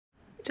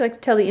you like to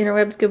tell the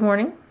interwebs good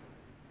morning?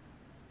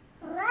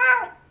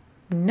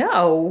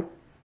 No.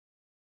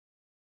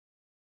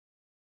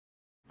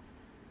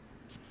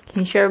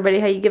 Can you show everybody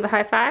how you give a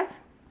high five?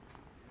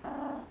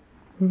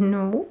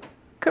 No.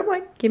 Come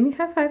on, give me a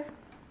high five.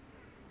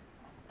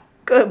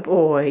 Good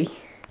boy.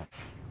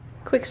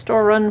 Quick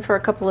store run for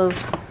a couple of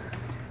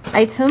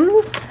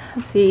items.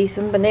 Let's see,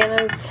 some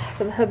bananas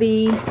for the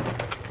hubby,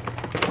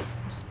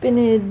 some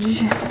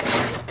spinach,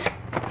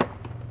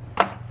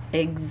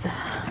 eggs,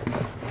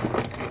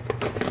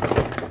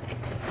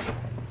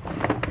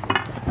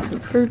 some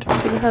fruit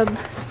for the hub,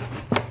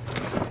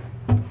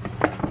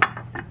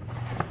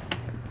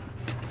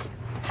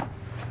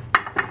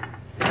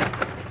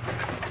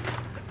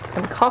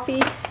 some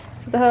coffee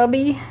for the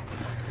hubby.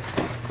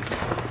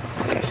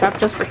 I shop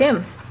just for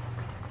him.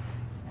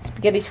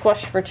 Spaghetti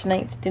squash for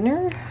tonight's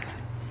dinner.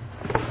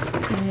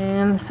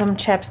 And some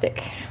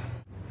chapstick.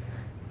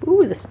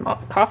 Ooh, the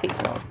coffee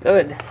smells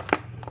good.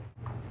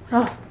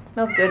 Oh, it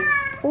smells good.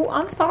 Oh,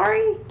 I'm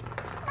sorry.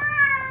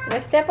 Did I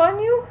step on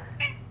you?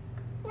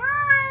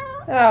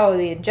 Oh,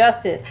 the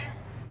injustice.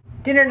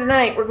 Dinner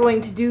tonight, we're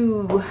going to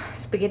do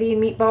spaghetti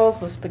and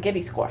meatballs with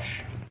spaghetti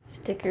squash.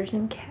 Stickers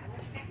and cats.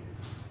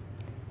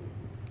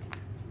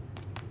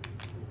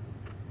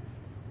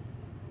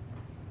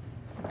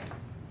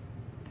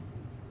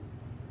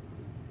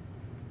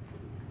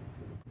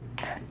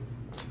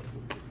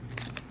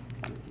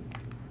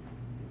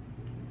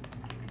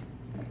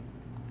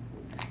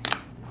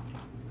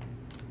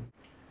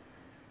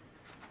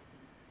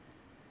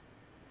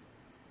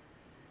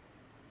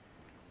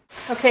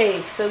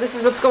 Okay, so this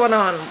is what's going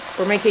on.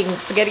 We're making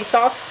spaghetti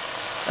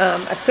sauce.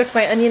 I've cooked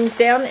my onions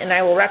down and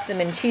I will wrap them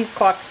in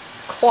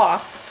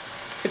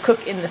cheesecloth to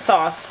cook in the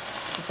sauce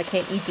since I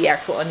can't eat the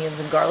actual onions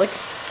and garlic.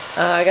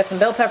 I got some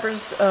bell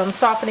peppers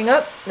softening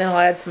up. Then I'll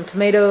add some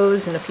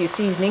tomatoes and a few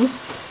seasonings.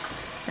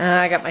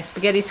 I got my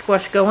spaghetti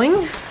squash going.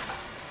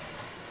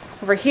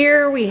 Over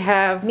here we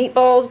have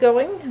meatballs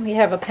going. We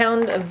have a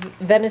pound of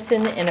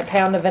venison and a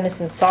pound of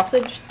venison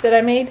sausage that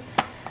I made.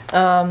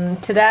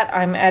 To that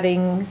I'm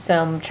adding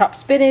some chopped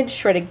spinach,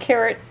 shredded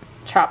carrot,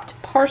 chopped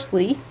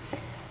parsley.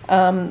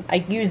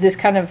 I use this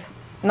kind of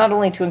not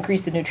only to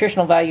increase the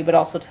nutritional value but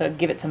also to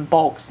give it some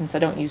bulk since I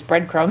don't use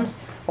breadcrumbs.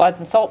 We'll add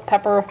some salt,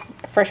 pepper,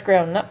 fresh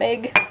ground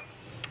nutmeg,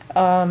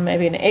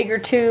 maybe an egg or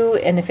two,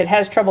 and if it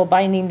has trouble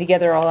binding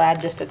together I'll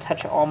add just a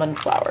touch of almond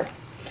flour.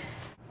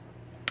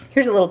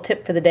 Here's a little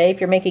tip for the day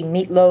if you're making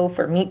meatloaf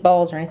or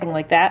meatballs or anything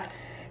like that.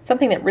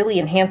 Something that really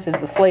enhances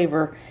the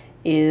flavor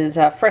is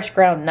fresh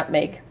ground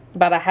nutmeg.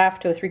 About a half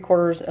to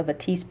 3/4 of a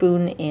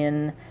teaspoon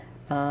in,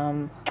 I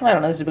don't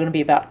know, this is going to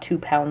be about 2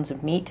 pounds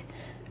of meat.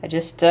 I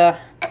just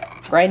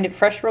grind it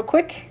fresh real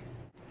quick.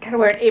 Gotta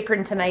wear an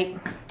apron tonight.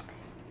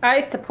 I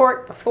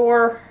support the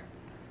 4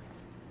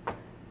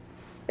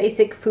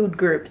 basic food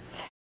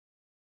groups.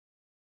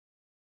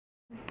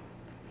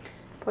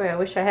 Boy, I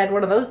wish I had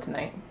one of those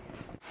tonight.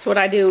 So what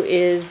I do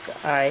is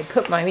I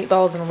cook my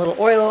meatballs in a little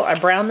oil. I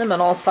brown them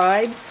on all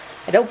sides.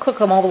 I don't cook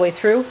them all the way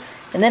through.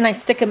 And then I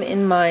stick them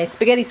in my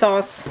spaghetti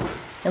sauce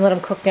and let them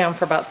cook down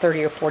for about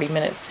 30 or 40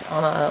 minutes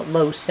on a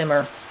low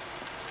simmer.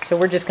 So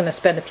we're just going to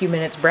spend a few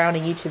minutes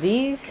browning each of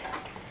these.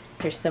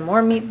 Here's some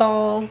more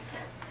meatballs.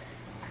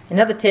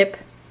 Another tip,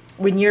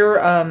 when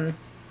you're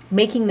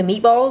making the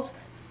meatballs,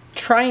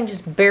 try and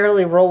just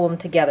barely roll them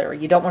together.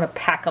 You don't want to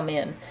pack them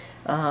in.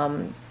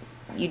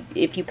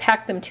 If you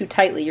pack them too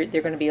tightly,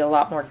 they're going to be a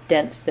lot more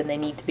dense than they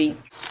need to be.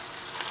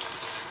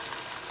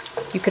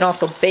 You can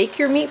also bake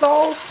your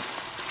meatballs.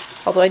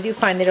 Although I do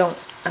find they don't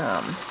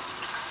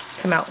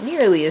come out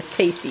nearly as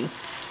tasty.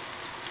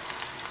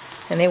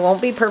 And they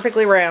won't be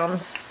perfectly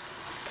round.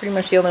 Pretty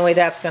much the only way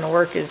that's going to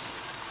work is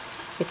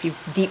if you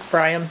deep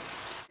fry them.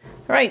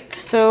 Alright,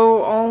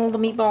 so all the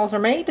meatballs are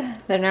made.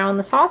 They're now in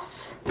the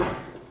sauce.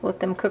 Let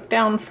them cook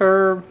down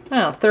for, I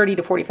don't know, 30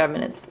 to 45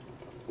 minutes.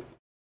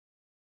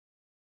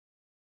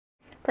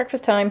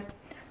 Breakfast time.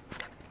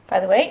 By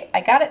the way, I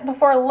got it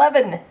before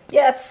 11.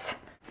 Yes!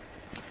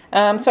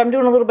 So I'm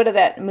doing a little bit of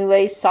that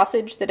Mulays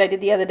sausage that I did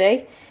the other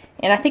day.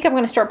 And I think I'm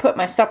going to start putting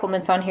my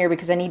supplements on here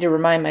because I need to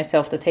remind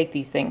myself to take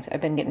these things.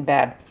 I've been getting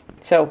bad.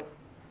 So,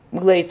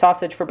 Mulays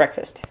sausage for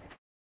breakfast.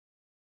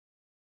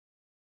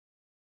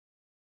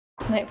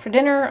 Tonight for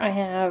dinner I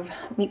have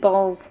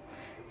meatballs,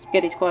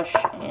 spaghetti squash,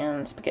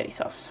 and spaghetti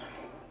sauce.